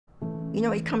You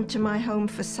know, he'd come to my home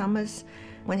for summers.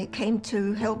 When it came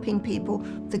to helping people,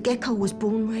 the gecko was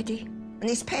born ready. And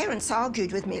his parents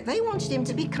argued with me. They wanted him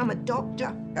to become a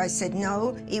doctor. I said,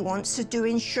 no, he wants to do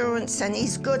insurance and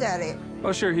he's good at it.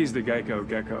 Well, sure, he's the GEICO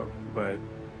gecko, but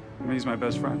I mean, he's my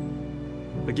best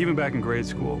friend. Like, even back in grade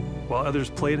school, while others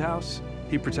played house,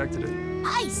 he protected it.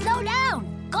 Hey, slow down!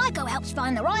 GEICO helps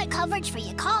find the right coverage for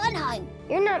your car and home.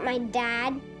 You're not my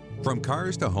dad. From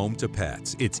cars to home to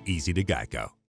pets, it's easy to GEICO.